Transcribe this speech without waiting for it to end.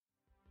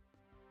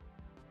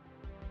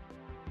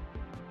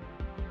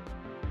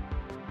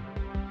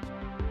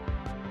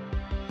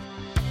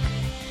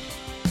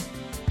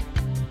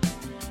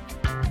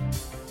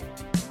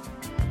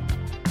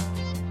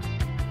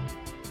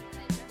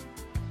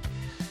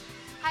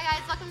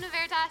welcome to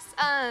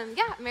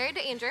Veritas. Married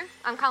to Andrew.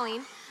 I'm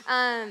Colleen.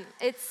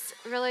 It's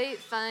really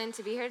fun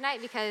to be here tonight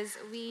because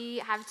we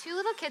have two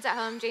little kids at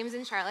home, James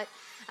and Charlotte,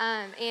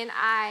 and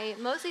I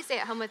mostly stay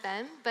at home with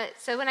them.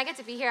 So when I get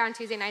to be here on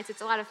Tuesday nights,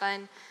 it's a lot of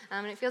fun,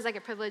 and it feels like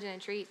a privilege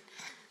and a treat.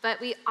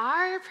 But we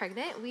are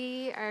pregnant.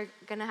 We are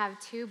gonna have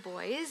two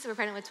boys. We're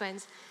pregnant with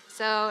twins,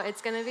 so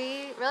it's gonna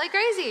be really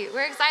crazy.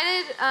 We're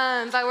excited,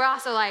 but we're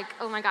also like,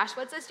 oh my gosh,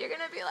 what's this year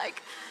gonna be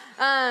like?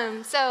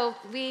 So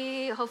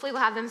we hopefully will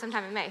have them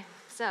sometime in May.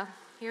 So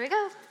here we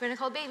go. We're gonna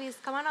hold babies.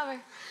 Come on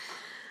over.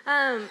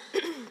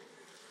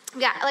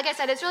 Like I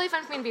said, it's really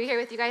fun for me to be here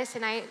with you guys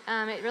tonight.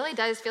 It really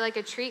does feel like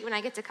a treat when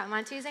I get to come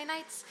on Tuesday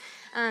nights.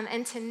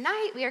 And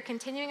tonight we are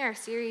continuing our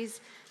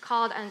series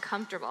called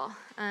Uncomfortable.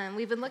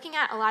 We've been looking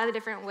at a lot of the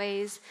different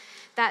ways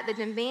that the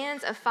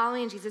demands of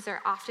following Jesus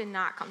are often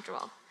not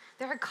comfortable.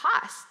 There are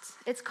costs.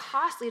 It's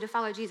costly to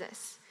follow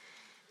Jesus.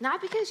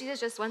 Not because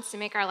Jesus just wants to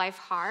make our life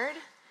hard,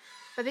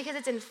 but because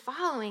it's in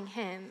following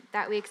him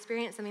that we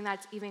experience something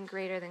that's even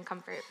greater than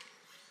comfort.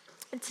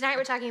 And tonight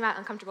we're talking about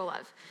uncomfortable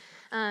love.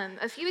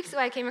 A few weeks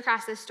ago I came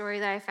across this story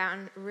that I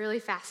found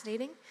really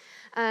fascinating.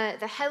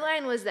 The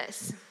headline was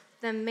this: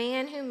 "The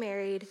Man Who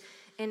Married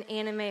an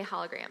Anime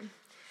Hologram."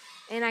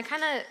 And I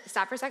kind of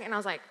stopped for a second and I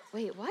was like,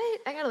 wait,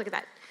 what? I gotta look at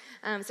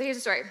that. So here's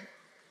the story.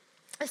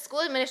 A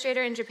school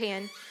administrator in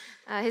Japan,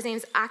 his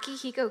name's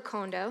Akihiko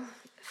Kondo,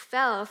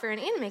 fell for an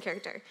anime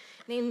character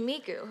named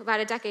Miku about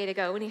a decade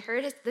ago when he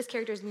heard this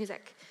character's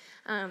music.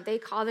 They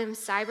call them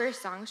cyber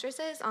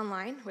songstresses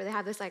online, where they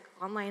have this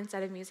online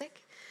set of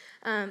music.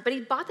 But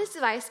he bought this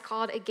device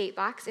called a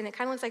Gatebox, and it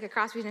kind of looks like a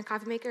cross between a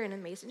coffee maker and a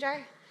mason jar.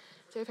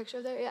 Is there a picture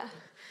of there?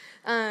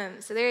 Yeah.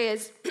 So there he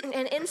is.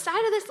 And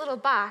inside of this little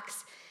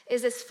box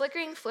is this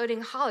flickering,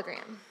 floating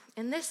hologram.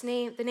 And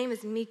the name is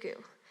Miku.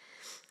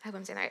 I hope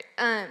I'm saying that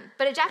right.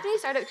 But a Japanese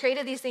startup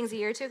created these things a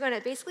year or two ago, and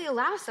it basically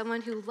allows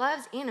someone who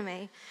loves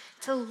anime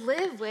to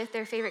live with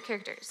their favorite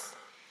characters.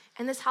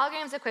 And this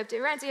hologram is equipped, it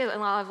reminds me a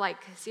lot of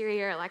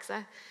Siri or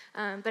Alexa,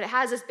 but it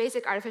has this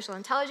basic artificial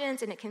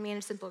intelligence, and it can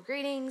manage simple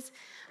greetings.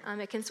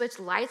 It can switch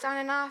lights on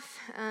and off.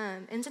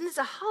 And since it's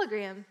a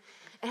hologram,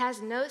 it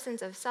has no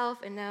sense of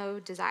self and no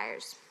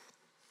desires.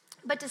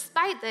 But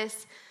despite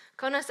this,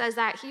 Kono says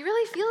that he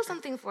really feels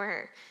something for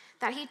her,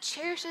 that he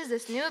cherishes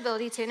this new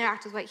ability to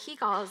interact with what he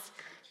calls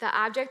the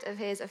object of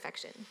his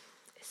affection.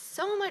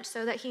 So much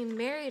so that he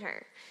married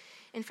her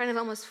in front of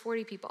almost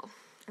 40 people.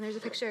 And there's a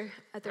picture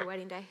at their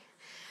wedding day.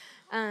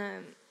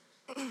 And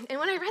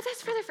when I read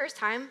this for the first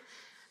time,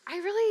 I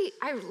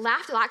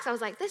laughed a lot because I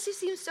was like, this just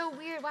seems so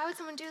weird. Why would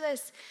someone do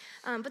this?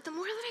 But the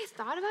more that I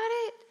thought about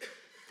it,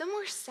 the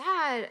more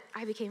sad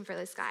I became for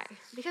this guy.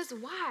 Because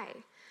why?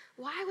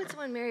 Why would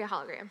someone marry a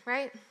hologram,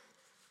 right?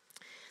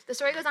 The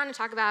story goes on to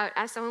talk about,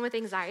 as someone with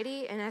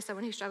anxiety and as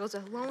someone who struggles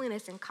with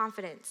loneliness and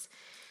confidence,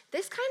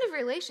 this kind of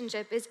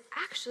relationship is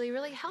actually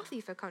really healthy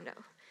for Kondo.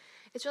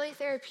 It's really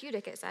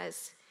therapeutic, it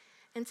says.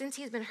 And since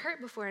he's been hurt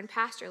before in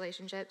past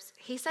relationships,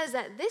 he says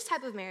that this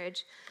type of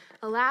marriage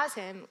allows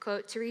him,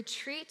 quote, to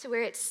retreat to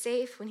where it's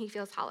safe when he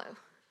feels hollow,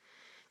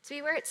 to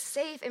be where it's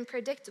safe and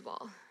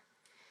predictable.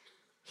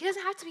 He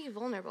doesn't have to be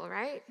vulnerable,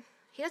 right?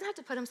 He doesn't have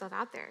to put himself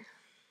out there.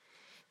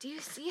 Do you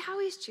see how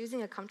he's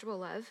choosing a comfortable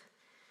love?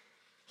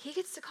 He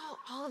gets to call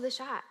all of the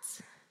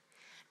shots.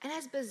 And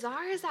as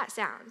bizarre as that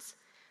sounds,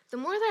 the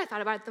more that I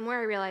thought about it, the more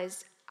I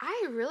realized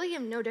I really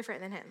am no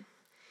different than him.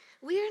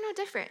 We are no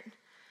different.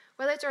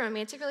 Whether it's a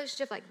romantic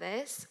relationship like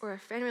this, or a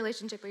friend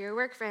relationship with your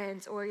work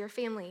friends, or your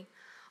family,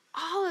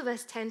 all of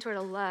us tend toward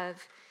a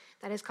love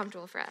that is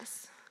comfortable for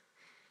us.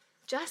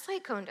 Just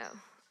like Kondo,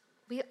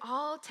 we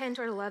all tend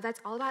toward a love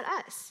that's all about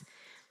us,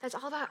 that's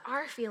all about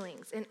our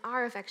feelings and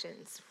our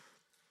affections.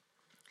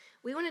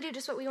 We want to do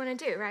just what we want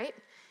to do, right?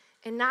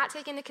 And not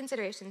take into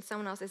consideration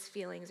someone else's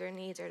feelings or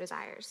needs or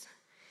desires.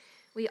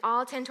 We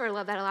all tend toward a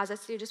love that allows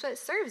us to do just what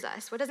serves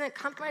us, what doesn't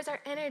compromise our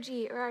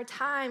energy or our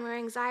time or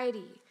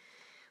anxiety.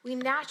 We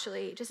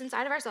naturally, just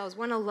inside of ourselves,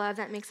 want a love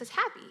that makes us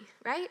happy,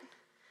 right?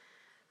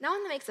 Not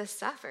one that makes us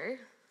suffer.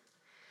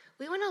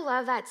 We want a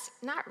love that's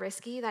not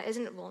risky, that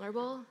isn't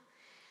vulnerable,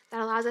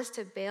 that allows us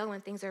to bail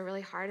when things are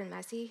really hard and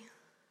messy.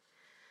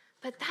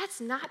 But that's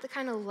not the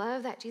kind of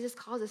love that Jesus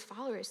calls his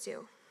followers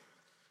to.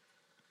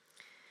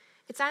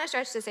 It's not a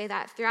stretch to say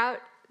that throughout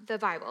the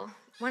Bible,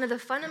 one of the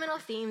fundamental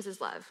themes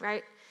is love,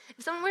 right?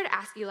 If someone were to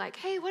ask you,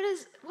 hey,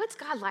 what's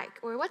God like?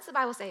 Or what's the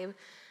Bible say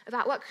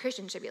about what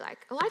Christians should be like?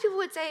 A lot of people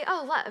would say,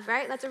 oh, love,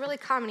 right? That's a really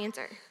common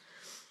answer.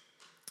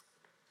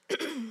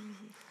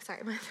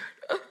 Sorry, my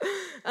throat.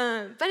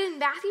 But in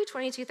Matthew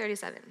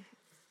 22:37,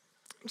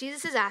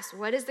 Jesus is asked,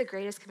 what is the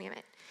greatest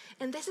commandment?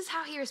 And this is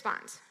how he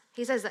responds.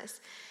 He says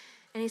this,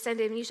 and he said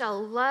to him, you shall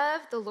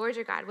love the Lord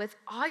your God with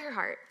all your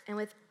heart and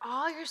with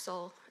all your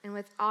soul and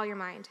with all your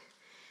mind.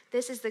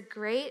 This is the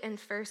great and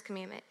first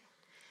commandment.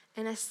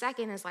 And a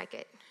second is like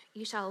it.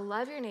 You shall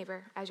love your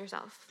neighbor as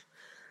yourself.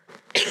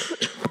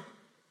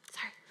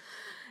 Sorry.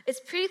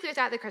 It's pretty clear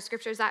throughout the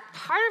scriptures that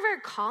part of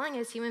our calling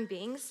as human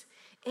beings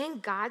in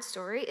God's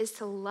story is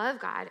to love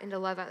God and to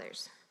love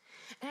others.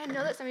 And I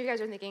know that some of you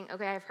guys are thinking,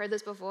 okay, I've heard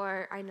this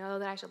before. I know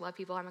that I should love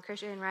people. I'm a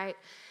Christian, right?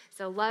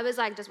 So love is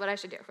like just what I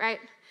should do, right?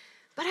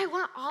 But I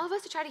want all of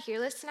us to try to hear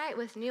this tonight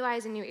with new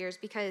eyes and new ears,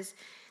 because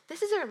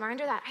this is a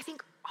reminder that I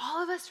think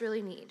all of us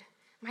really need,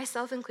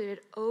 myself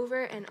included,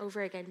 over and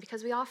over again,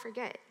 because we all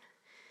forget.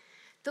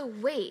 The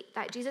weight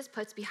that Jesus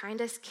puts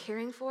behind us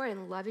caring for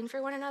and loving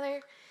for one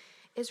another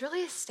is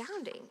really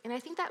astounding. And I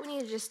think that we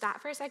need to just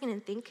stop for a second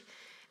and think,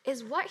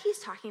 is what he's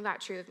talking about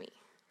true of me?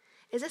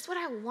 Is this what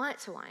I want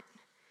to want?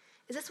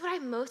 Is this what I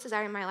most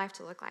desire in my life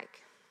to look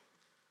like?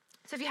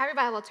 So if you have your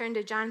Bible, turn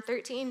to John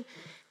 13,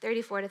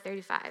 34 to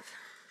 35.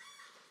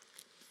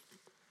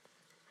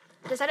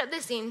 To set up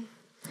this scene,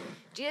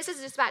 Jesus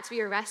is just about to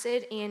be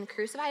arrested and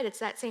crucified. It's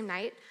that same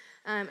night.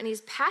 And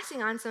he's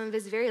passing on some of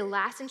his very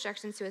last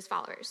instructions to his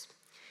followers.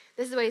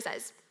 This is what he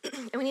says.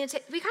 And we kind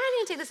of need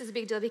to take this as a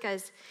big deal,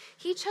 because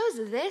he chose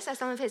this as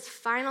some of his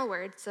final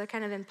words to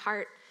kind of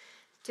impart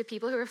to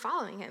people who are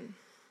following him.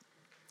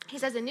 He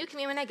says, "A new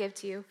commandment I give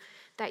to you,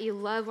 that you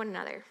love one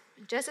another.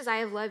 Just as I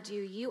have loved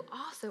you, you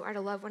also are to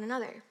love one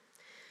another.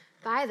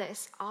 By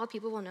this, all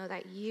people will know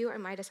that you are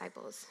my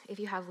disciples, if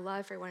you have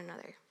love for one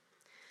another."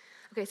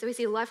 Okay, so we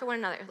see love for one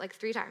another like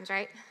 3 times,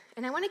 right?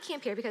 And I want to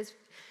camp here because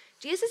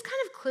Jesus is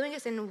kind of cluing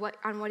us in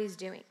on what he's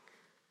doing.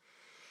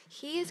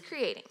 He is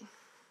creating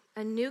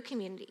a new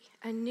community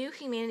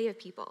of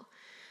people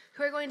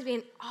who are going to be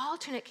an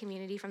alternate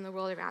community from the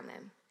world around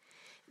them.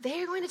 They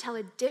are going to tell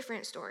a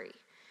different story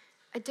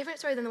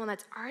than the one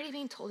that's already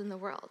being told in the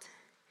world.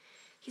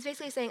 He's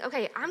basically saying,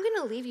 okay, I'm going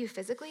to leave you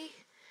physically,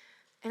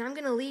 and I'm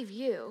going to leave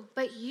you,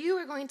 but you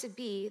are going to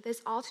be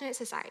this alternate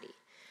society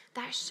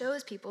that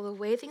shows people the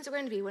way things are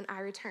going to be when I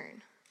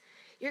return.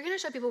 You're going to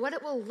show people what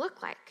it will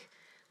look like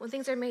when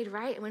things are made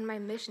right and when my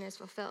mission is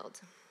fulfilled.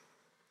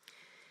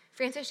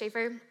 Francis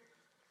Schaeffer,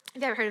 if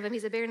you haven't heard of him,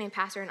 he's a very named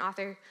pastor and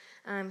author.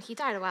 He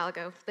died a while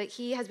ago, but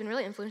he has been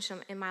really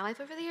influential in my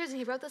life over the years, and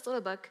he wrote this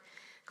little book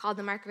called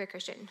The Mark of a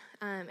Christian.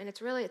 And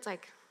it's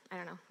like, I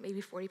don't know,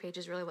 maybe 40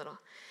 pages, really little.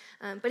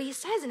 But he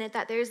says in it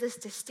that there's this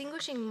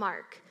distinguishing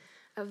mark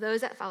of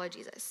those that follow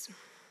Jesus.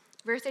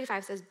 Verse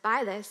 35 says,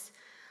 "By this,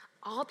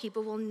 all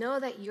people will know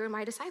that you're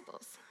my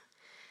disciples."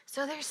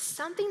 So there's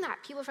something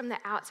that people from the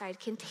outside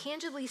can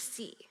tangibly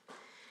see.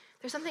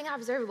 There's something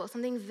observable,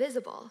 something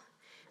visible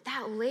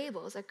that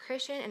labels a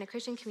Christian and a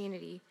Christian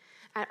community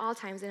at all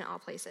times and in all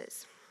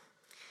places.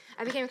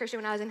 I became a Christian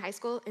when I was in high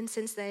school, and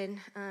since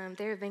then,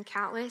 there have been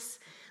countless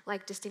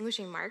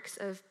distinguishing marks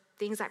of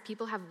things that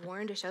people have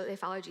worn to show that they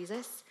follow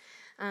Jesus.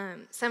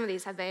 Some of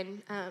these have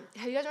been, have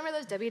you guys remember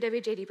those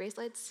WWJD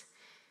bracelets?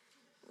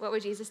 What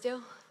would Jesus do?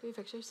 Do we have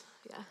pictures?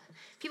 Yeah.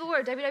 People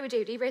wear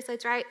WWJD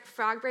bracelets, right?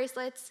 Frog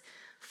bracelets,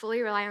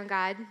 fully rely on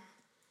God.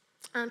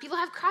 People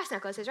have cross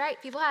necklaces,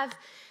 right? People have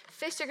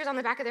fish stickers on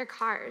the back of their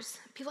cars.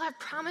 People have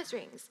promise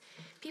rings.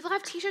 People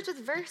have t-shirts with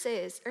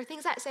verses or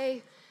things that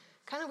say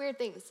kind of weird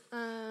things.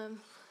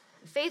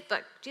 Faith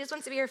book, Jesus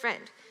wants to be your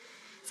friend.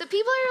 So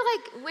people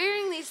are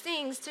wearing these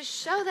things to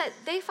show that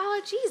they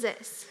follow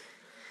Jesus.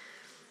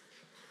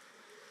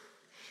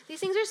 These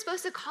things are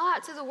supposed to call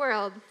out to the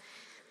world,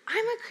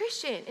 I'm a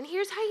Christian, and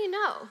here's how you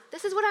know.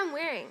 This is what I'm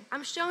wearing.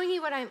 I'm showing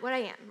you what I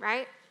am,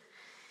 right?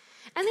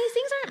 And these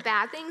things aren't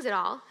bad things at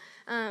all.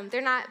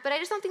 They're not, but I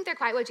just don't think they're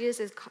quite what Jesus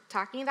is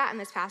talking about in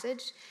this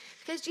passage,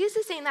 because Jesus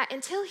is saying that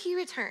until he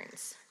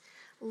returns,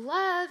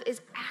 love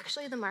is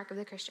actually the mark of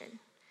the Christian.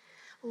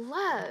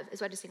 Love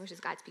is what distinguishes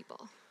God's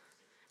people.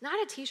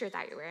 Not a t-shirt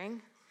that you're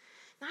wearing,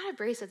 not a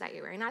bracelet that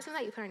you're wearing, not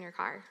something that you put on your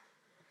car.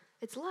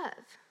 It's love.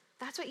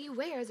 That's what you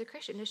wear as a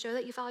Christian to show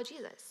that you follow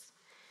Jesus.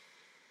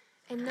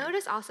 And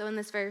notice also in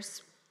this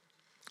verse,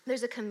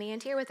 there's a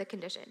command here with a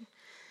condition.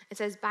 It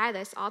says, "By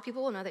this, all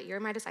people will know that you're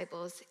my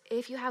disciples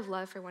if you have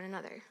love for one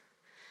another."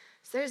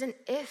 So there's an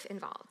if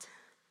involved.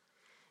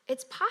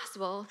 It's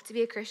possible to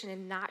be a Christian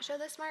and not show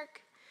this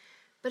mark,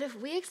 but if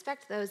we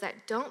expect those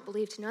that don't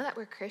believe to know that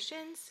we're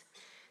Christians,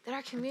 that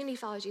our community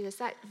follows Jesus,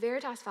 that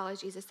Veritas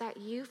follows Jesus, that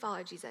you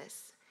follow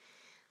Jesus,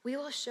 we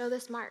will show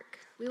this mark.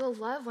 We will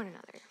love one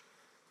another.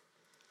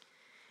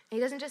 And he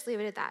doesn't just leave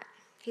it at that.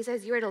 He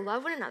says, you are to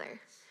love one another,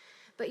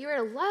 but you are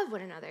to love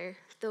one another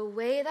the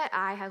way that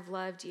I have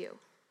loved you.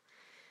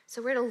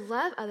 So we're to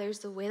love others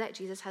the way that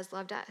Jesus has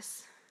loved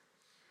us.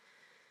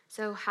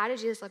 So how did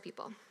Jesus love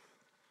people?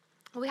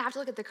 Well, we have to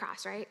look at the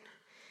cross, right?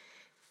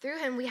 Through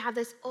him, we have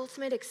this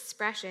ultimate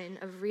expression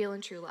of real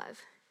and true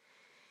love.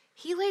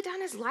 He laid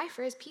down his life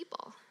for his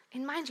people.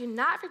 And mind you,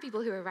 not for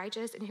people who were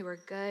righteous and who were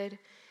good,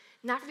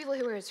 not for people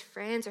who were his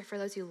friends or for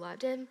those who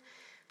loved him,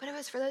 but it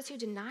was for those who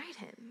denied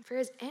him, for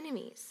his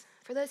enemies,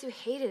 for those who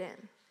hated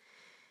him.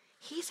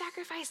 He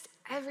sacrificed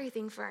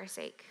everything for our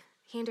sake.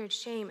 He endured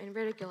shame and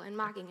ridicule and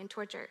mocking and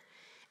torture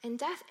and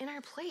death in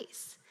our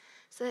place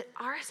so that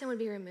our sin would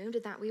be removed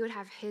and that we would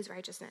have his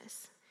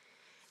righteousness.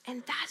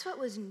 And that's what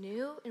was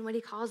new in what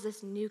he calls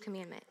this new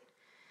commandment.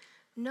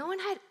 No one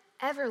had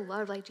ever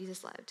loved like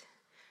Jesus loved.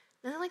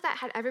 Nothing like that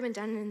had ever been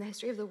done in the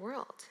history of the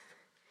world.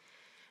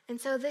 And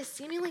so this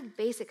seemingly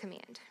basic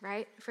command,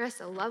 right, for us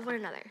to love one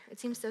another, it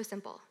seems so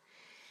simple.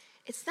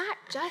 It's not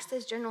just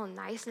this general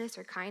niceness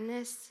or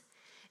kindness.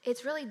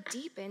 It's really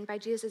deepened by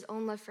Jesus'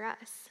 own love for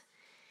us.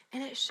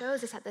 And it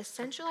shows us that the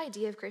central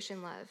idea of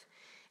Christian love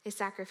is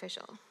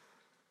sacrificial.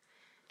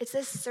 It's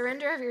this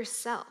surrender of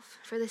yourself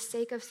for the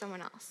sake of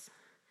someone else.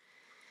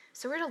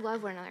 So we're to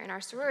love one another in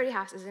our sorority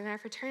houses, in our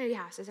fraternity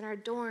houses, in our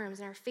dorms,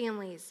 in our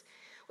families,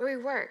 where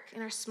we work,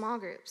 in our small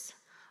groups.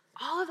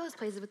 All of those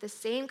places with the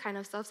same kind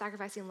of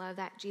self-sacrificing love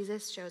that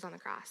Jesus shows on the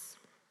cross.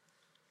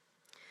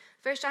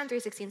 1 John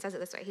 3:16 says it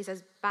this way. He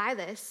says, by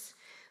this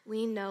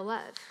we know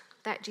love,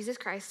 that Jesus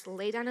Christ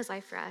laid down his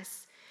life for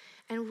us,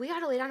 and we ought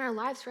to lay down our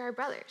lives for our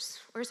brothers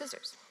or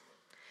sisters.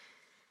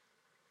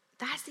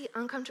 That's the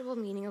uncomfortable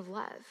meaning of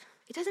love.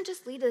 It doesn't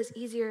just lead to this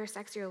easier,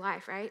 sexier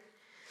life, right?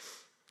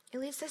 It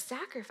leads to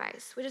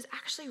sacrifice, which is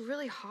actually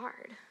really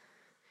hard.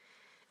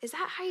 Is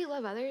that how you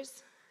love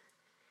others?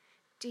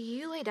 Do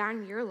you lay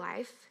down your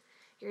life,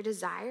 your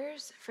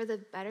desires, for the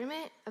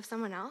betterment of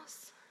someone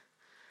else?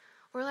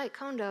 Or like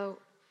Kondo,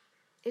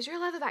 is your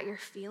love about your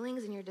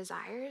feelings and your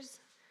desires,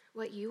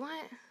 what you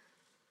want?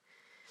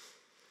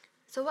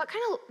 So what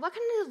kind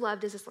of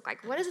love does this look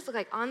like? What does this look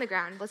like on the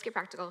ground? Let's get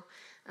practical.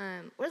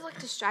 What does it look like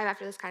to strive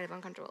after this kind of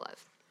uncomfortable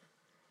love?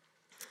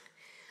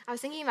 I was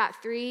thinking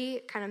about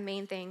three kind of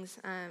main things,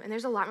 and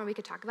there's a lot more we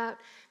could talk about,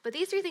 but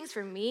these three things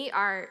for me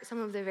are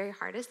some of the very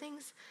hardest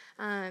things,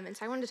 and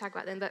so I wanted to talk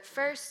about them. But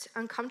first,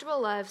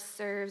 uncomfortable love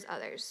serves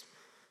others.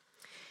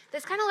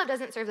 This kind of love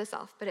doesn't serve the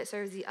self, but it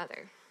serves the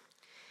other.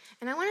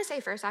 And I want to say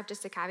first off,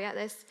 just to caveat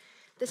this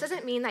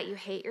doesn't mean that you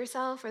hate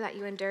yourself or that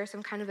you endure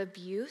some kind of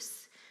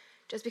abuse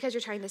just because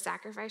you're trying to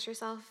sacrifice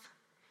yourself.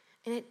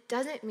 And it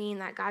doesn't mean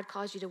that God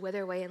calls you to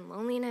wither away in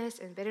loneliness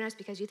and bitterness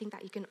because you think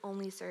that you can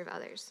only serve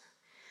others.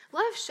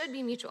 Love should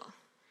be mutual.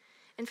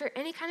 And for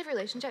any kind of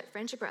relationship,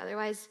 friendship or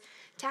otherwise,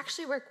 to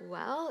actually work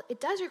well,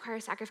 it does require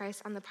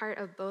sacrifice on the part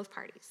of both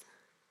parties.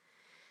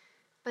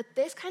 But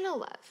this kind of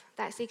love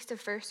that seeks to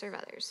first serve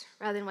others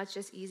rather than what's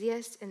just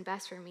easiest and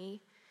best for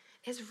me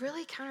is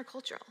really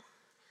countercultural.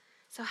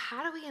 So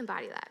how do we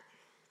embody that?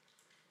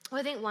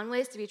 Well, I think one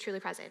way is to be truly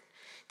present,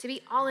 to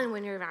be all in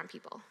when you're around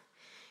people.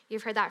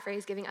 You've heard that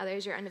phrase, giving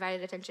others your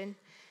undivided attention.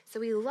 So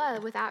we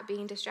love without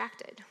being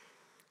distracted.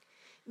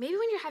 Maybe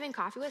when you're having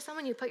coffee with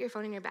someone, you put your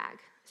phone in your bag,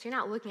 so you're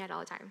not looking at it all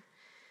the time.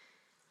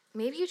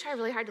 Maybe you try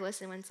really hard to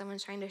listen when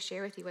someone's trying to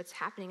share with you what's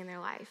happening in their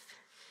life,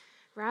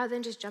 rather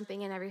than just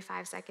jumping in every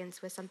 5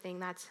 seconds with something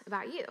that's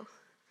about you.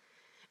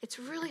 It's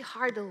really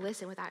hard to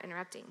listen without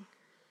interrupting.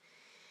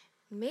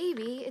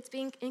 Maybe it's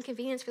being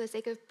inconvenienced for the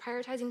sake of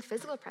prioritizing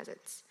physical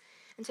presence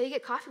until you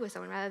get coffee with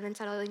someone rather than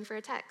settling for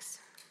a text.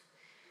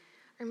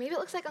 Or maybe it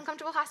looks like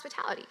uncomfortable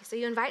hospitality. So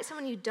you invite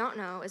someone you don't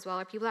know as well,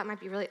 or people that might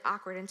be really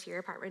awkward into your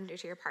apartment or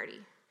to your party.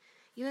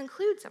 You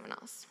include someone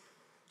else.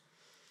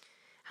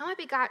 How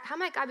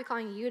might God be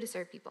calling you to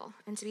serve people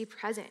and to be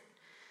present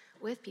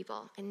with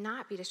people and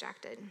not be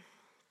distracted?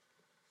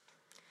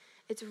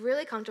 It's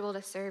really comfortable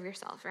to serve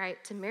yourself,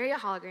 right? To marry a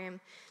hologram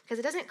because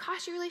it doesn't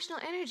cost you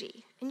relational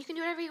energy and you can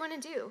do whatever you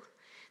want to do.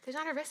 There's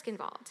not a risk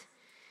involved.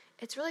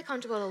 It's really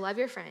comfortable to love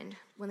your friend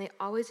when they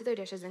always do their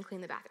dishes and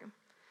clean the bathroom.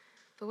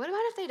 But what about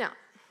if they don't?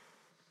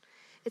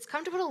 It's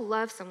comfortable to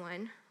love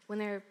someone when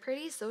they're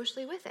pretty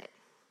socially with it.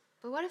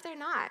 But what if they're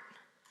not?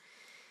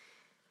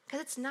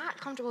 Because it's not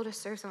comfortable to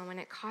serve someone when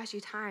it costs you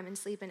time and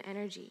sleep and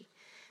energy,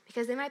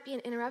 because they might be an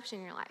interruption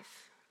in your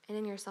life and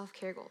in your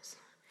self-care goals.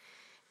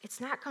 It's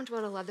not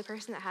comfortable to love the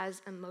person that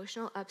has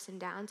emotional ups and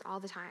downs all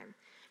the time,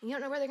 and you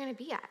don't know where they're going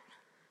to be at.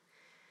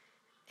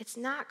 It's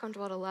not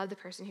comfortable to love the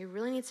person who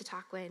really needs to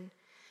talk when,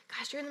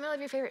 gosh, you're in the middle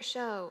of your favorite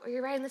show, or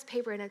you're writing this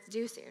paper and it's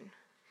due soon.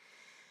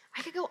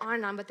 I could go on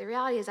and on, but the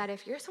reality is that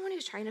if you're someone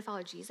who's trying to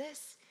follow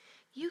Jesus,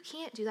 you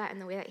can't do that in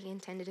the way that he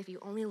intended if you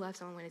only love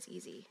someone when it's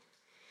easy.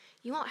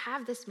 You won't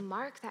have this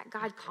mark that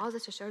God calls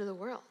us to show to the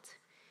world.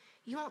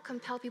 You won't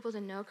compel people to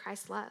know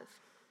Christ's love.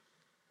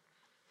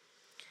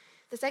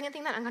 The second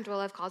thing that uncomfortable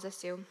love calls us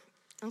to,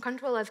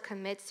 uncomfortable love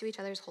commits to each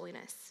other's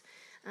holiness.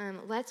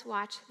 Let's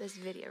watch this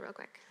video real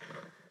quick.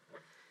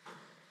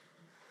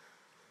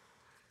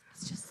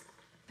 It's just,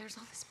 there's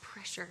all this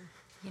pressure,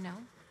 you know?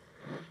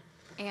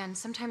 And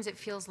sometimes it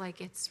feels like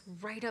it's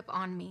right up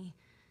on me,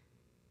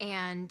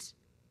 and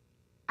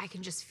I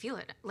can just feel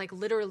it, like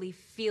literally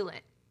feel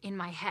it in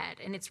my head,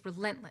 and it's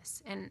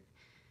relentless. And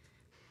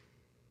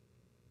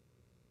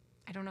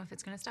I don't know if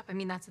it's going to stop. I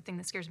mean, that's the thing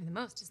that scares me the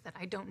most, is that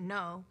I don't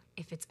know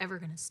if it's ever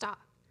going to stop.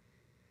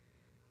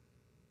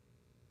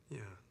 Yeah.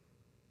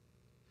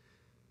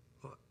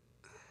 Well,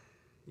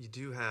 you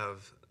do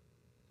have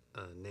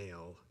a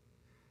nail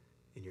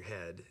in your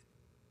head.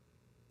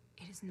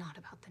 It is not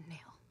about the nail.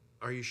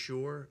 Are you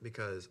sure?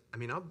 Because, I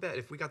mean, I'll bet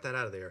if we got that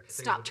out of there...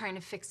 Stop trying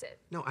to fix it.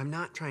 No, I'm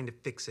not trying to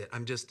fix it.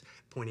 I'm just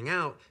pointing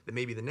out that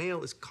maybe the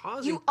nail is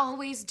causing... You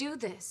always do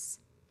this.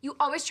 You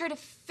always try to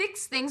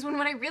fix things when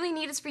what I really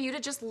need is for you to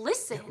just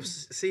listen. Yeah,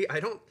 see, I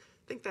don't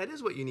think that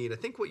is what you need. I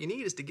think what you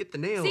need is to get the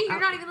nail See, you're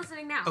out. not even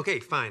listening now. Okay,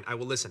 fine. I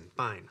will listen.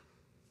 Fine.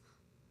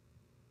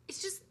 It's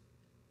just...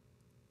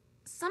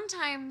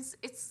 Sometimes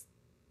it's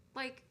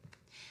like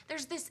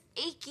there's this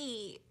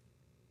achy...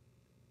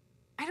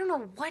 I don't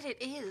know what it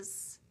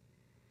is.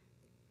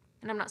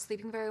 And I'm not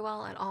sleeping very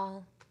well at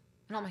all.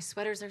 And all my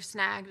sweaters are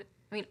snagged.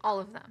 I mean, all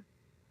of them.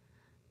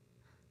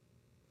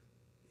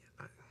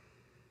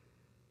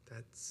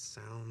 That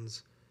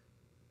sounds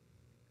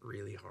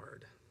really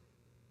hard.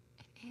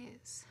 It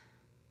is.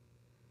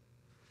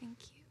 Thank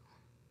you.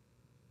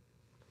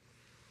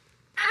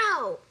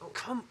 Ow! Oh,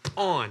 come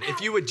on. Ow. If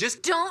you would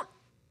just... Don't...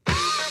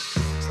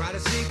 Try to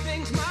see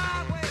things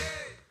my way.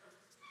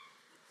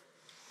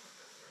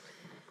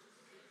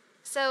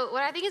 So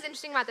what I think is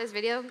interesting about this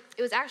video,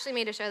 it was actually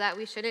made to show that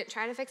we shouldn't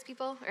try to fix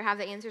people or have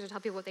the answers or tell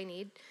people what they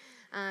need.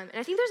 And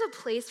I think there's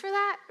a place for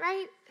that,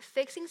 right?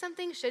 Fixing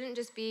something shouldn't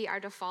just be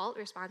our default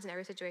response in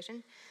every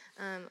situation.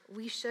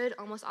 We should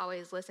almost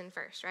always listen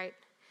first, right?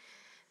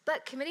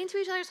 But committing to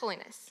each other's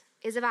holiness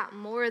is about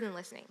more than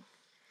listening.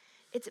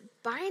 It's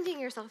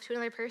binding yourself to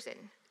another person,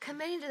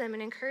 committing to them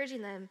and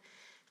encouraging them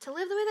to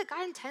live the way that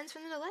God intends for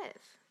them to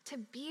live, to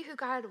be who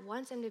God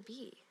wants them to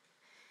be.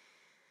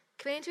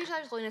 Committing to each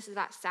other's holiness is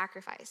about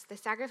sacrifice, the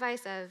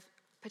sacrifice of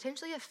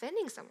potentially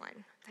offending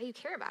someone that you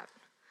care about.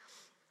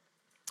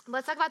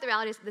 Let's talk about the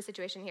realities of the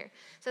situation here.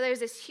 So there's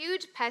this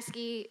huge,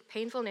 pesky,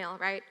 painful nail,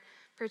 right,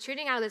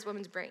 protruding out of this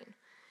woman's brain.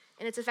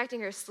 And it's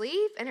affecting her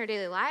sleep and her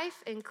daily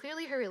life and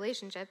clearly her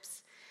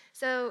relationships.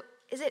 So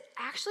is it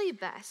actually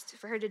best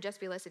for her to just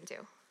be listened to?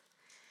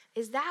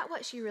 Is that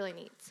what she really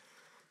needs?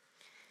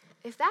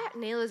 If that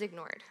nail is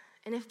ignored,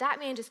 and if that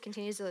man just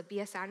continues to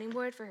be a sounding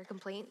board for her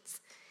complaints,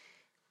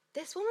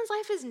 this woman's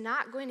life is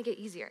not going to get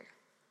easier.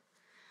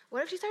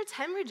 What if she starts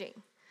hemorrhaging?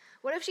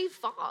 What if she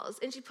falls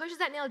and she pushes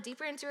that nail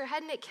deeper into her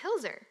head and it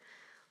kills her?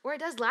 Or it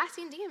does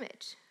lasting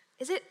damage?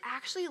 Is it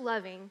actually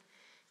loving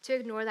to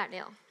ignore that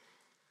nail?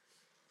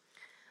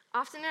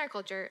 Often in our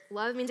culture,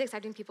 love means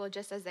accepting people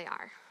just as they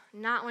are,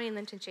 not wanting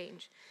them to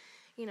change.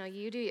 You know,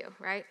 you do you,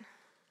 right?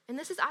 And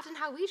this is often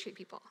how we treat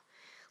people.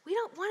 We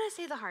don't want to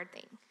say the hard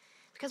thing,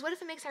 because what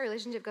if it makes our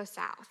relationship go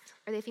south,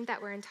 or they think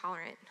that we're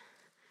intolerant?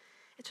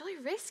 It's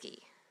really risky.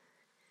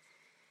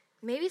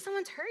 Maybe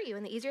someone's hurt you,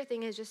 and the easier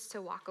thing is just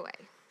to walk away,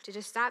 to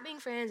just stop being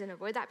friends and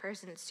avoid that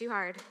person. It's too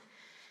hard.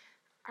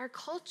 Our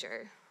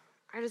culture,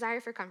 our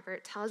desire for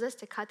comfort, tells us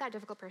to cut that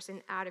difficult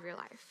person out of your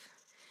life.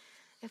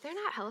 If they're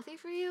not healthy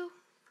for you,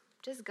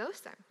 just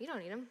ghost them. You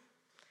don't need them.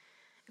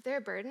 If they're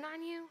a burden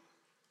on you,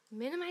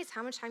 minimize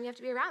how much time you have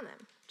to be around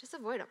them. Just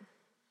avoid them.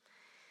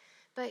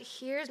 But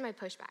here's my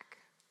pushback.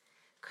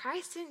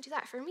 Christ didn't do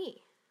that for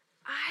me.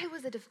 I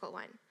was the difficult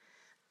one.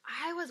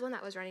 I was one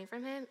that was running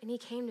from him, and he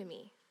came to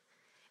me.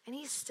 And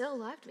he still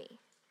loved me.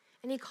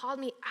 And he called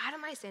me out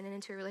of my sin and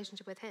into a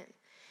relationship with him,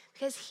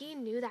 because he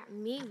knew that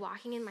me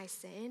walking in my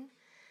sin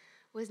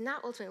was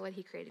not ultimately what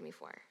he created me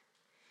for.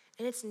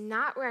 And it's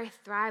not where I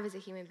thrive as a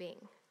human being.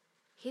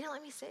 He didn't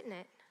let me sit in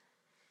it.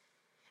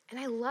 And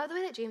I love the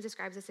way that James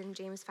describes this in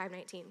James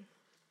 5:19.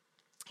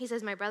 He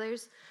says, "My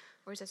brothers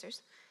or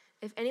sisters,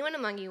 if anyone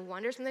among you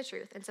wanders from the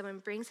truth and someone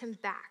brings him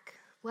back,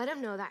 let him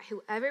know that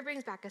whoever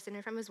brings back a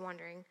sinner from his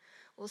wandering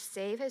will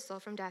save his soul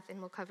from death and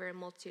will cover a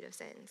multitude of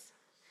sins."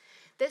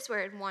 This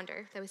word,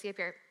 wander, that we see up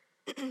here,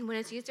 when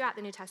it's used throughout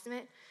the New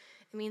Testament,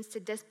 it means to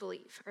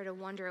disbelieve or to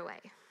wander away.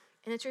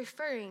 And it's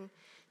referring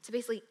to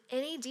basically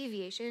any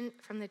deviation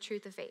from the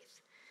truth of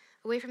faith,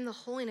 away from the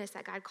holiness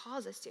that God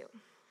calls us to.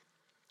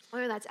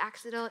 Whether that's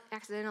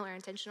accidental or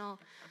intentional,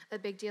 a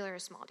big deal or a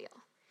small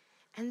deal.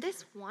 And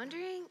this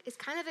wandering is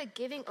kind of a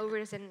giving over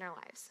to sin in our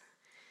lives.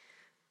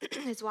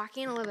 It's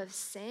walking in a love of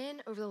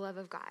sin over the love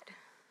of God.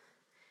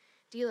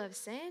 Do you love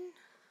sin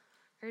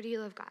or do you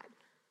love God?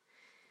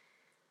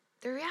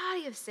 The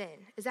reality of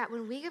sin is that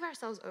when we give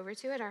ourselves over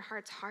to it, our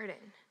hearts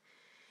harden.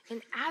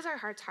 And as our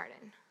hearts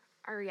harden,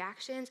 our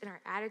reactions and our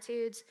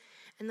attitudes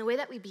and the way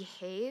that we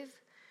behave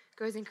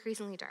grows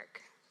increasingly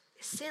dark.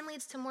 Sin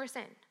leads to more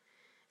sin.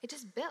 It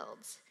just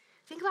builds.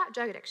 Think about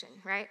drug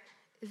addiction, right?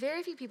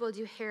 Very few people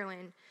do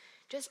heroin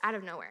just out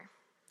of nowhere.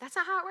 That's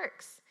not how it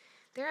works.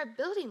 There are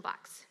building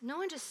blocks. No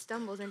one just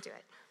stumbles into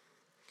it.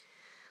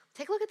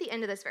 Take a look at the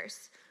end of this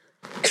verse.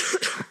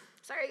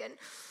 Sorry again.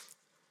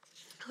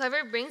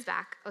 Whoever brings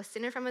back a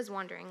sinner from his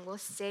wandering will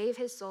save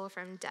his soul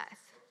from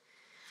death.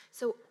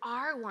 So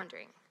our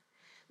wandering,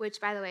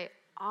 which, by the way,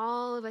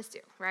 all of us do,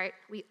 right?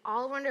 We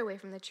all wander away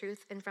from the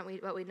truth and from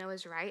what we know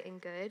is right and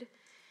good.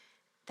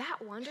 That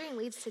wandering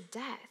leads to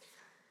death.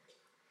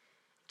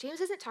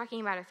 James isn't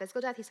talking about a physical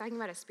death. He's talking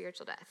about a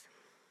spiritual death.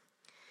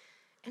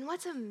 And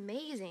what's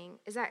amazing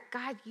is that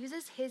God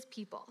uses his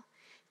people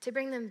to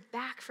bring them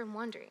back from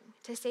wandering,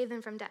 to save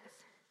them from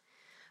death.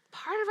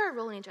 Part of our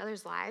role in each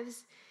other's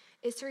lives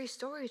is to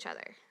restore each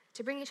other,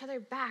 to bring each other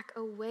back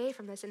away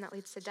from the sin that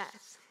leads to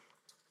death.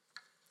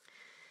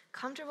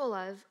 Comfortable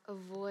love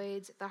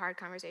avoids the hard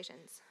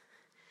conversations,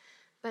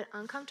 but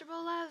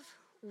uncomfortable love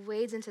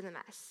wades into the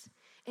mess.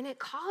 And it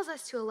calls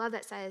us to a love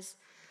that says,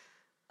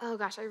 oh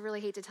gosh, I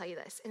really hate to tell you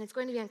this, and it's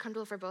going to be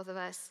uncomfortable for both of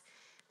us,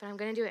 but I'm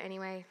going to do it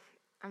anyway.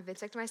 I've been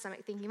sick to my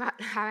stomach thinking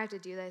about how I have to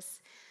do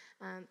this,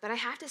 but I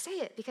have to say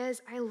it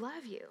because I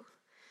love you.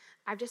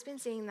 I've just been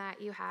seeing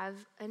that you have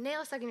a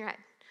nail stuck in your head,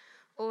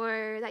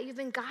 or that you've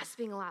been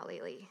gossiping a lot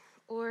lately,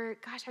 or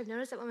gosh, I've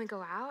noticed that when we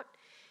go out,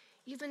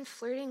 you've been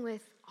flirting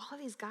with all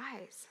of these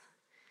guys,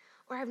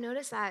 or I've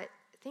noticed that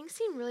things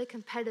seem really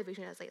competitive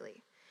between us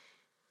lately.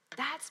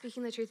 That's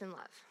speaking the truth in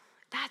love.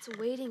 That's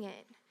waiting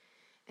it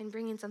and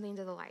bringing something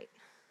to the light.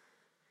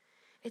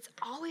 It's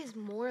always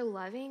more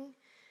loving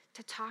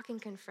to talk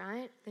and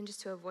confront than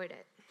just to avoid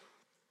it.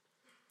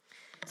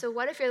 So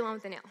what if you're the one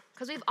with the nail?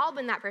 Because we've all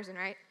been that person,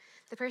 right?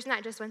 The person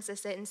that just wants to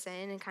sit and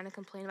sin and kind of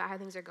complain about how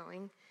things are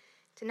going,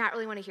 to not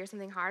really want to hear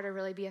something hard or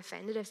really be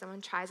offended if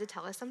someone tries to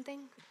tell us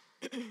something.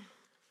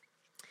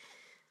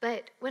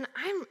 But when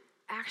I'm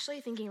actually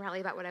thinking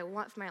rightly about what I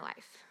want for my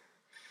life,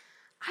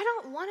 I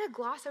don't want to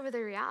gloss over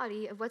the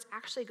reality of what's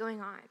actually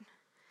going on.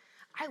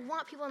 I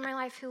want people in my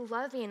life who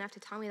love me enough to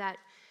tell me that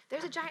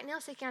there's a giant nail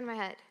sticking out of my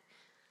head.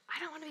 I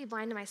don't want to be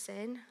blind to my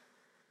sin.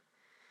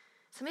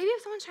 So maybe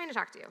if someone's trying to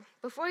talk to you,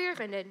 before you're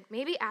offended,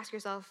 maybe ask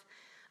yourself,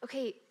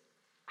 okay,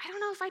 I don't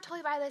know if I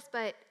totally buy this,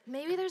 but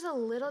maybe there's a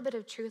little bit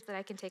of truth that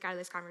I can take out of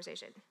this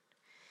conversation.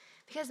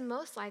 Because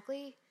most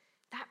likely,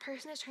 that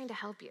person is trying to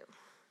help you.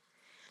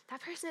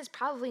 That person is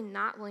probably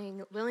not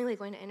willingly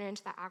going to enter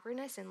into that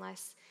awkwardness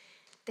unless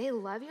they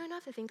love you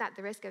enough to think that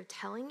the risk of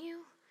telling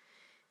you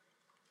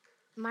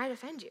might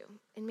offend you.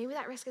 And maybe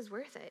that risk is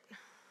worth it.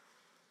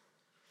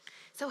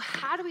 So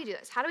how do we do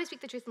this? How do we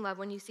speak the truth in love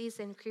when you see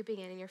sin creeping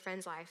in your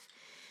friend's life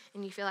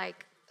and you feel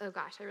like, oh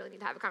gosh, I really need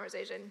to have a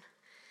conversation?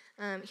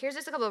 Here's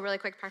just a couple of really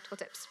quick practical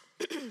tips.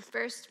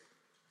 First,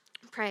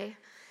 pray.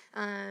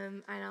 I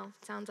know,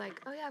 sounds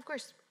like, oh yeah, of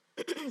course.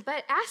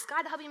 But ask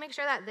God to help you make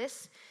sure that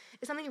this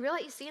is something real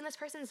that you see in this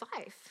person's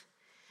life.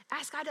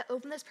 Ask God to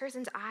open this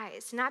person's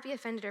eyes, to not be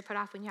offended or put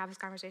off when you have this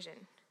conversation.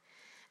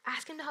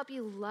 Ask him to help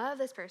you love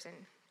this person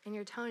in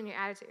your tone and your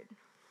attitude.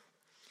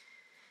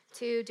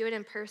 2, do it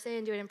in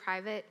person, do it in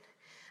private.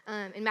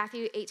 In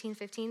Matthew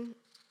 18:15,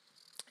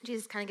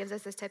 Jesus kind of gives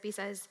us this tip. He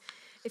says,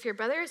 if your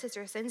brother or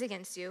sister sins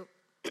against you,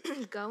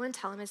 go and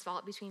tell him his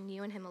fault between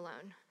you and him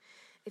alone.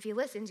 If he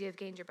listens, you have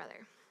gained your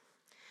brother.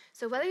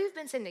 So whether you've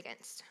been sinned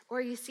against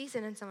or you see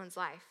sin in someone's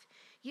life,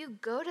 you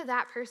go to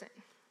that person,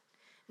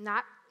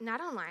 not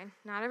online,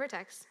 not over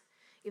text,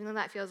 even though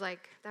that feels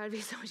like that would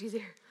be so much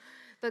easier.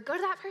 But go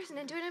to that person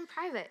and do it in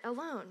private,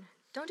 alone.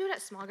 Don't do it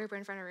at small group or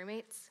in front of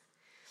roommates.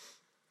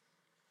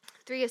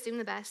 3, assume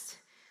the best.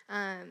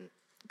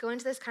 Go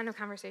into this kind of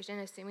conversation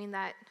assuming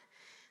that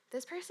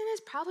this person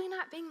is probably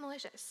not being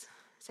malicious.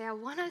 Say, I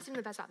want to assume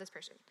the best about this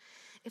person.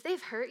 If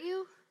they've hurt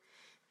you,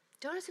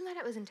 don't assume that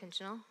it was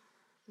intentional.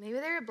 Maybe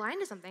they were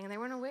blind to something and they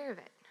weren't aware of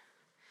it.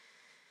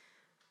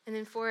 And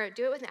then 4,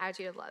 do it with an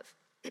attitude of love.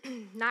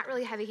 Not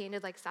really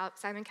heavy-handed like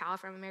Simon Cowell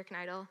from American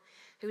Idol,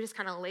 who just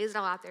kind of lays it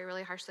all out there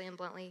really harshly and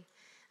bluntly.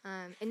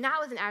 And not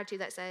with an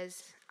attitude that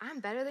says, I'm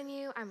better than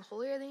you, I'm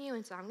holier than you,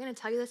 and so I'm going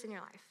to tell you this in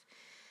your life.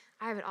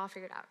 I have it all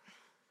figured out.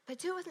 But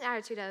do it with an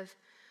attitude of,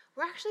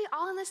 we're actually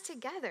all in this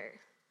together.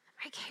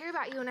 I care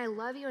about you and I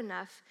love you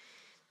enough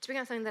to bring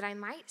out something that I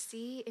might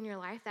see in your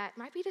life that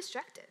might be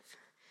destructive.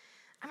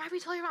 I might be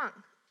totally wrong,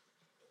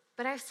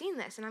 but I've seen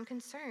this and I'm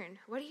concerned.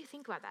 What do you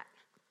think about that?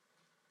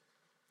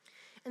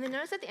 And then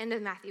notice at the end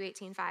of Matthew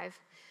 18:5,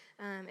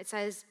 it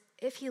says,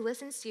 if he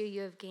listens to you,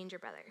 you have gained your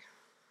brother.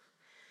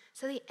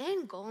 So the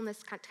end goal in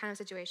this kind of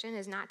situation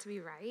is not to be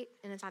right,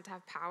 and it's not to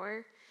have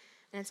power,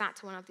 and it's not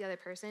to one up the other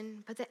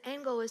person, but the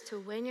end goal is to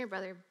win your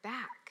brother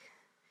back.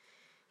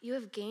 You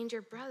have gained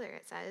your brother,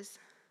 it says.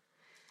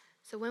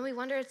 So when we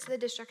wonder, it's the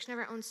destruction of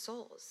our own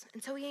souls.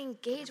 And so we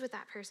engage with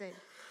that person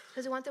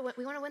because we want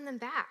to win them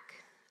back.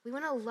 We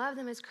want to love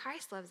them as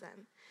Christ loves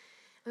them.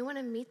 We want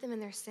to meet them in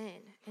their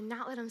sin and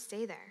not let them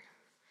stay there.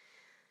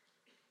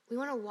 We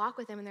want to walk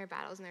with them in their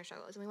battles and their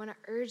struggles, and we want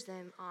to urge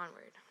them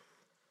onward.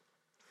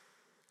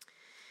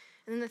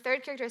 And then the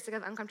third characteristic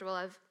of uncomfortable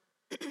love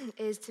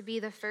is to be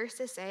the first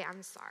to say,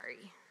 I'm sorry.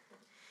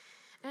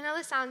 And I know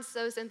this sounds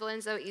so simple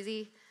and so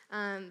easy,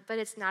 but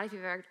it's not if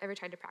you've ever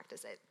tried to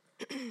practice it.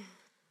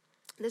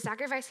 The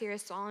sacrifice here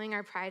is swallowing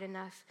our pride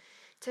enough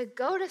to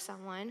go to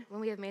someone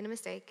when we have made a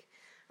mistake,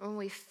 or when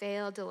we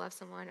failed to love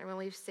someone, or when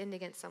we've sinned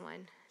against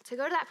someone, to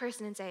go to that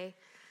person and say,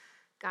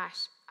 gosh,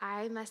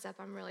 I messed up,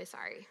 I'm really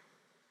sorry.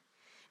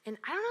 And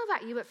I don't know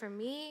about you, but for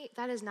me,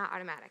 that is not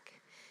automatic.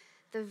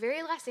 The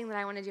very last thing that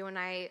I want to do when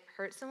I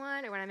hurt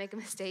someone or when I make a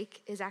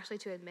mistake is actually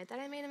to admit that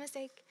I made a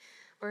mistake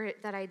or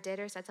that I did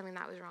or said something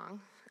that was wrong.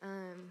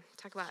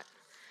 Talk about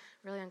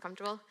really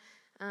uncomfortable.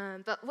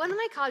 But one of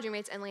my college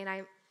roommates, Emily, and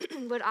I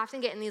would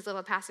often get in these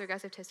little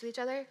passive-aggressive tiffs with each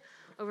other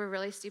over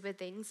really stupid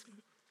things.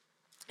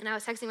 And I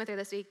was texting with her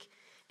this week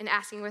and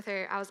asking with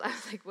her, I was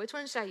like, which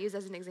one should I use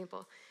as an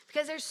example?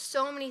 Because there's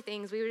so many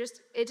things.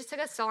 It just took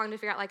us so long to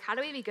figure out, like, how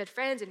do we be good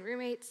friends and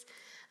roommates?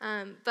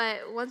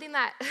 But one thing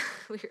that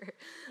we were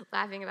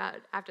laughing about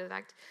after the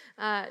fact,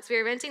 so we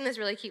were renting this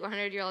really cute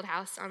 100-year-old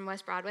house on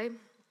West Broadway,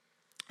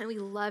 and we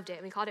loved it,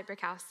 and we called it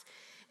Brick House.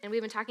 And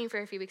we've been talking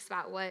for a few weeks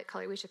about what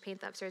color we should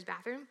paint the upstairs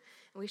bathroom,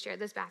 and we shared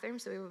this bathroom,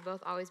 so we would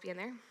both always be in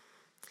there.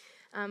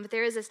 But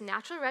there is this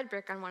natural red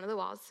brick on one of the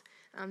walls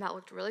that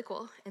looked really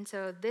cool, and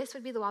so this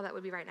would be the wall that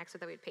would be right next to it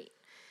that we'd paint.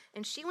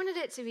 And she wanted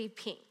it to be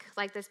pink,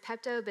 like this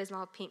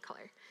Pepto-Bismol pink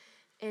color.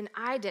 And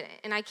I didn't.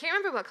 And I can't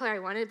remember what color I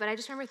wanted, but I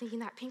just remember thinking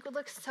that pink would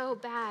look so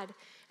bad.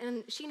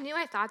 And she knew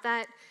I thought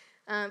that.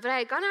 But I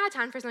had gone out of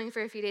town for something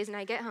for a few days, and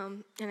I get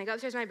home, and I go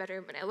upstairs to my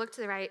bedroom, and I look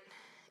to the right,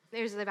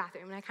 there's the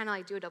bathroom, and I kind of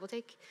like do a double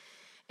take,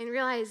 and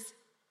realize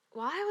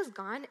while I was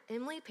gone,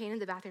 Emily painted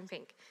the bathroom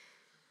pink.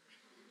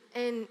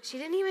 And she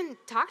didn't even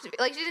talk to me,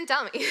 like she didn't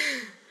tell me.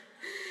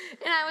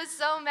 And I was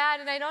so mad,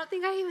 and I don't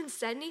think I even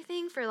said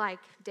anything for like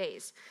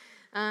days.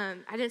 I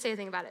didn't say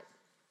anything about it.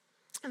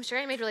 I'm sure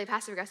I made really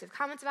passive-aggressive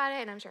comments about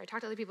it, and I'm sure I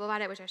talked to other people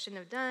about it, which I shouldn't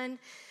have done.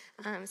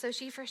 So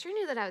she for sure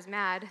knew that I was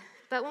mad.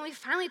 But when we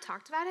finally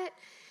talked about it,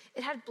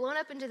 it had blown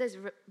up into this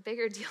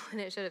bigger deal than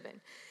it should have been.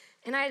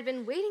 And I had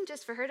been waiting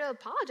just for her to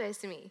apologize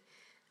to me.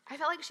 I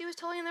felt like she was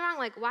totally in the wrong.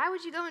 Like, why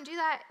would you go and do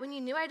that when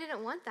you knew I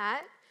didn't want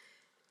that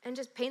and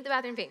just paint the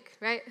bathroom pink,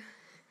 right?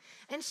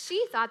 And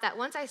she thought that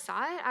once I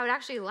saw it, I would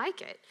actually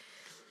like it.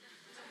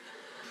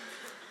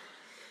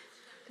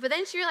 But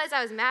then she realized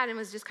I was mad and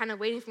was just kind of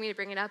waiting for me to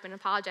bring it up and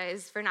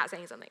apologize for not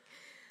saying something.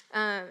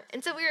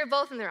 And so we were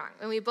both in the wrong.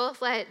 And we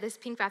both let this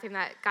pink bathroom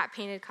that got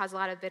painted cause a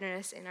lot of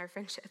bitterness in our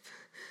friendship.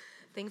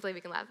 Thankfully,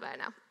 we can laugh about it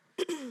now.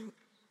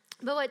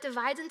 But what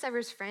divides and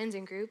severs friends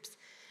and groups,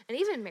 and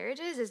even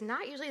marriages, is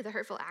not usually the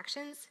hurtful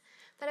actions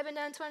that have been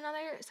done to one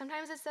another.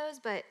 Sometimes it's those,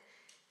 but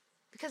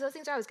because those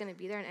things are always going to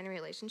be there in any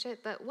relationship.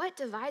 But what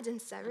divides and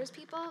severs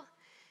people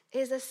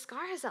is the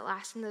scars that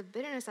last and the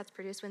bitterness that's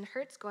produced when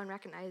hurts go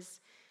unrecognized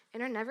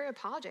and are never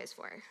apologized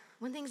for,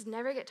 when things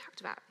never get talked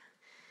about.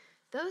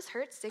 Those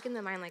hurts stick in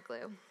the mind like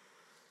glue.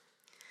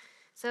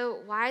 So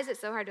why is it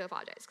so hard to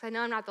apologize? Because I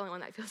know I'm not the only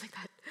one that feels like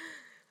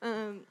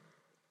that.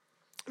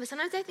 But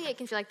sometimes I think it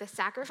can feel like the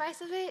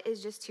sacrifice of it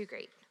is just too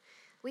great.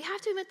 We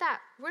have to admit that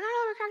we're not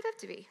all we're cracked up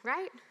to be,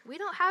 right? We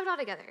don't have it all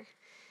together.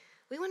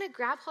 We want to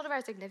grab hold of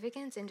our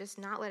significance and just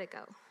not let it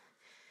go,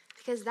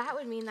 because that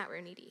would mean that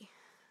we're needy.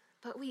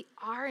 But we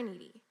are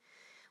needy.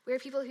 We're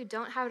people who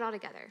don't have it all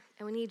together,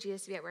 and we need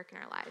Jesus to be at work in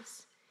our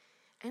lives.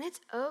 And it's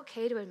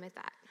okay to admit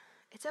that.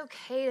 It's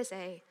okay to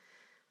say,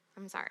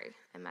 I'm sorry,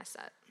 I messed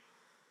up.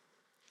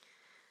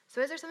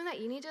 So is there something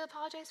that you need to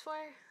apologize for?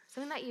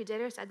 Something that you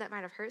did or said that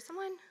might have hurt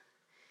someone?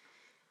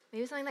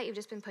 Maybe something that you've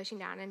just been pushing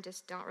down and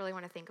just don't really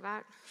want to think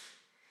about?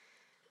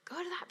 Go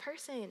to that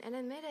person and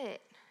admit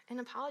it and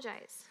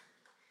apologize.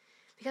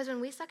 Because when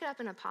we suck it up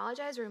and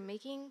apologize, we're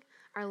making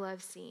our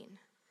love seen.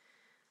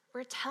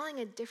 We're telling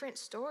a different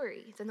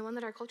story than the one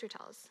that our culture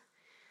tells.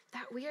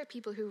 That we are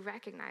people who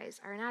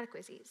recognize our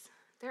inadequacies.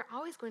 They're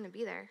always going to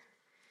be there.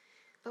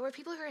 But we're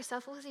people who are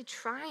selflessly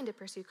trying to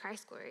pursue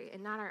Christ's glory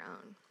and not our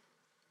own.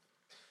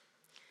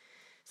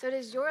 So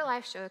does your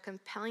life show a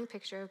compelling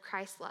picture of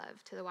Christ's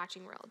love to the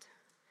watching world?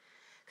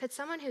 Could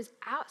someone who's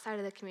outside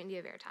of the community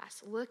of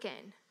Veritas look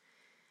in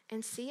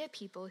and see a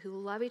people who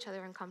love each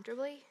other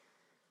uncomfortably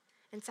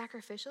and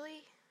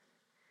sacrificially?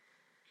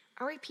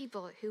 Are we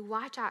people who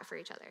watch out for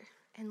each other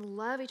and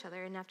love each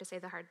other enough to say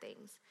the hard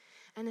things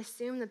and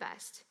assume the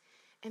best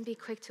and be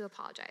quick to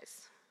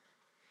apologize?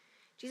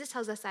 Jesus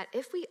tells us that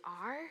if we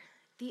are,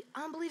 the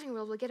unbelieving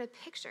world will get a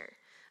picture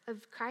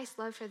of Christ's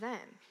love for them.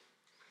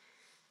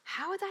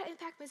 How would that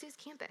impact Mizzou's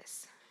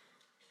campus?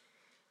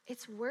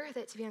 It's worth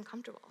it to be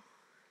uncomfortable.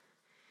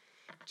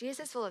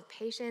 Jesus is full of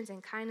patience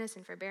and kindness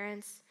and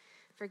forbearance,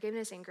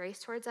 forgiveness and grace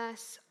towards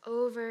us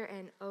over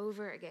and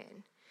over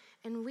again.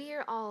 And we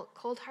are all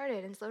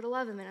cold-hearted and slow to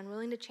love him and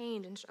unwilling to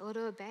change and struggle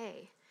to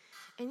obey.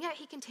 And yet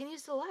he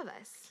continues to love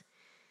us.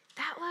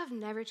 That love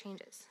never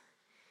changes.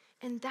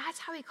 And that's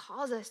how he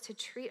calls us to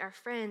treat our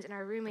friends and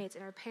our roommates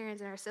and our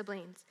parents and our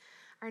siblings,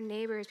 our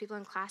neighbors, people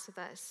in class with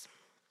us.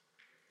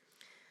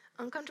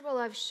 Uncomfortable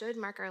love should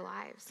mark our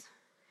lives.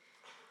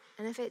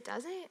 And if it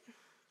doesn't,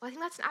 well, I think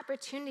that's an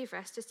opportunity for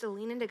us just to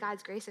lean into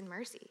God's grace and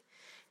mercy,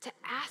 to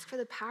ask for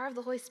the power of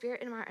the Holy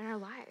Spirit in our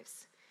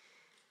lives,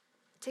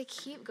 to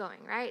keep going,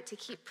 right? To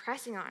keep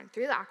pressing on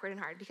through the awkward and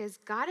hard, because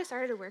God has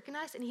started to work in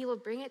us and he will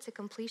bring it to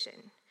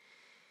completion.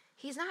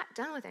 He's not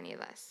done with any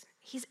of us.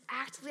 He's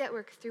actively at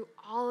work through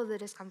all of the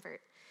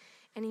discomfort,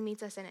 and he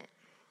meets us in it.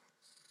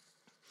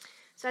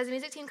 So as the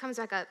music team comes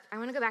back up, I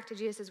want to go back to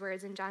Jesus'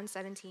 words in John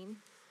 17.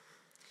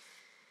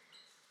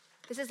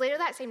 This is later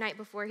that same night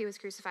before he was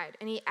crucified,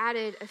 and he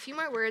added a few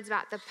more words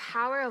about the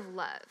power of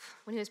love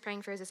when he was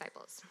praying for his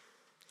disciples.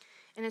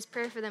 And his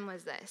prayer for them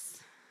was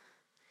this: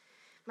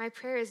 my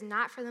prayer is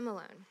not for them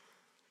alone.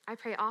 I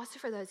pray also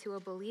for those who will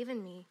believe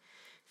in me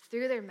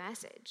through their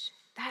message,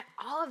 that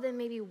all of them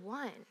may be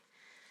one.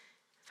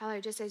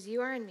 Father, just as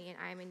you are in me and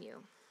I am in you,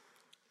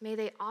 may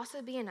they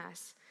also be in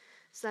us,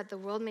 so that the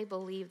world may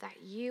believe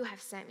that you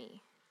have sent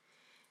me.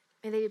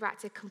 May they be brought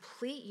to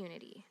complete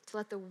unity, to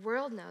let the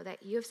world know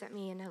that you have sent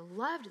me and have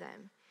loved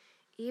them,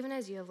 even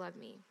as you have loved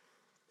me.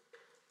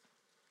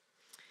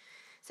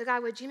 So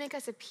God, would you make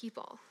us a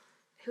people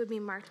who would be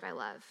marked by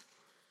love?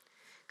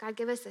 God,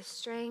 give us the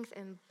strength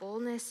and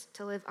boldness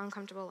to live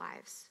uncomfortable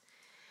lives,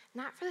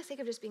 not for the sake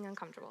of just being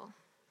uncomfortable,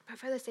 but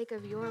for the sake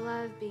of your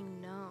love being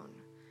known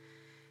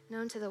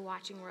to the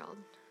watching world.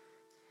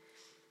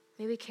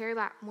 May we care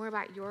more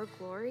about your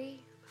glory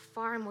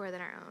far more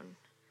than our own.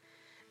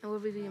 And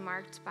would we be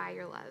marked by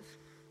your love?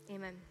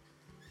 Amen.